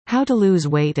How to lose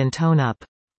weight and tone up.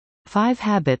 5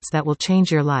 habits that will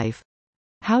change your life.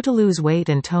 How to lose weight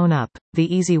and tone up,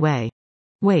 the easy way.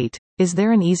 Wait, is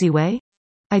there an easy way?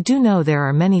 I do know there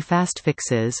are many fast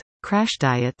fixes, crash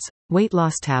diets, weight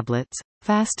loss tablets,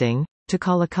 fasting, to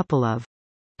call a couple of.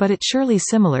 But it's surely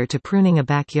similar to pruning a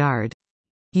backyard.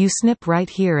 You snip right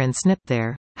here and snip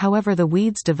there, however the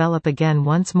weeds develop again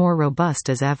once more robust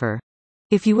as ever.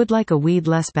 If you would like a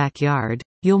weed-less backyard,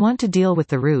 you'll want to deal with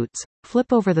the roots,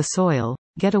 flip over the soil,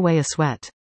 get away a sweat.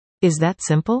 Is that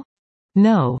simple?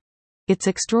 No. It's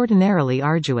extraordinarily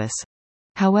arduous.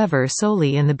 However,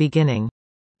 solely in the beginning.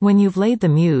 When you've laid the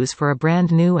muse for a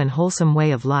brand new and wholesome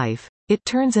way of life, it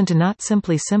turns into not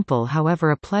simply simple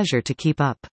however a pleasure to keep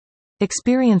up.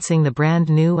 Experiencing the brand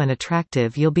new and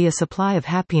attractive you'll be a supply of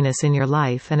happiness in your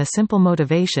life and a simple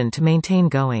motivation to maintain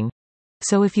going.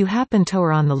 So if you happen to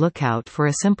are on the lookout for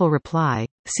a simple reply,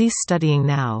 cease studying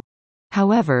now.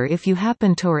 However, if you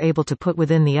happen to are able to put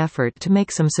within the effort to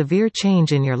make some severe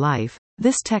change in your life,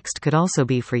 this text could also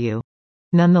be for you.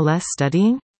 Nonetheless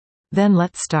studying? Then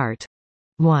let's start.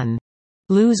 1.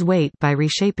 Lose weight by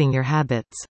reshaping your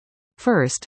habits.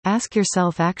 First, ask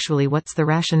yourself actually what's the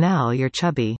rationale you're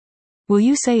chubby. Will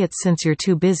you say it's since you're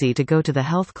too busy to go to the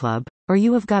health club, or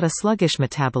you have got a sluggish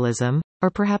metabolism, or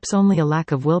perhaps only a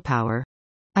lack of willpower?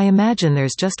 I imagine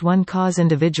there's just one cause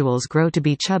individuals grow to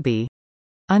be chubby: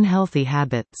 unhealthy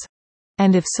habits.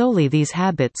 And if solely these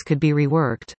habits could be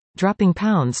reworked, dropping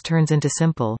pounds turns into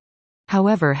simple.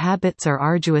 However, habits are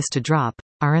arduous to drop,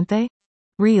 aren't they?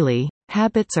 Really,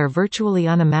 habits are virtually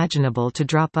unimaginable to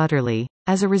drop utterly,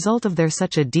 as a result of they're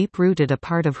such a deep-rooted a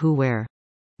part of who we're.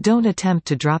 Don't attempt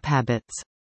to drop habits.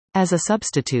 As a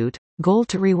substitute, goal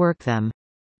to rework them.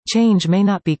 Change may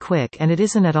not be quick and it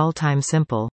isn't at all time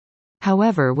simple.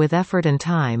 However, with effort and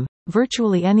time,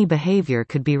 virtually any behavior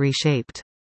could be reshaped.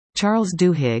 Charles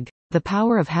Duhigg, The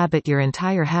Power of Habit. Your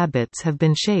entire habits have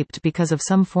been shaped because of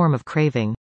some form of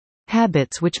craving.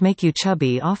 Habits which make you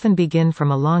chubby often begin from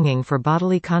a longing for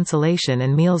bodily consolation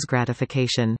and meals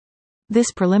gratification.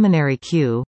 This preliminary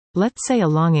cue, let's say a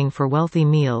longing for wealthy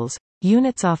meals,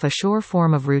 units off a sure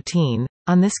form of routine,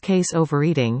 on this case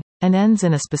overeating, and ends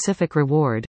in a specific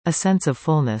reward, a sense of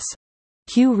fullness.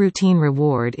 Cue routine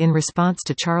reward. In response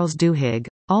to Charles Duhigg,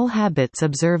 all habits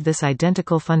observe this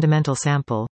identical fundamental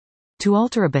sample. To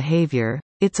alter a behavior,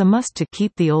 it's a must to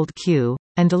keep the old cue,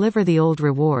 and deliver the old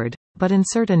reward, but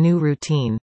insert a new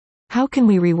routine. How can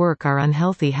we rework our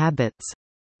unhealthy habits?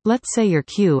 Let's say your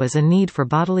cue is a need for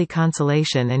bodily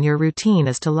consolation and your routine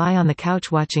is to lie on the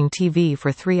couch watching TV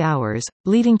for 3 hours,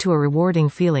 leading to a rewarding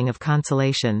feeling of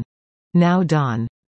consolation. Now dawn.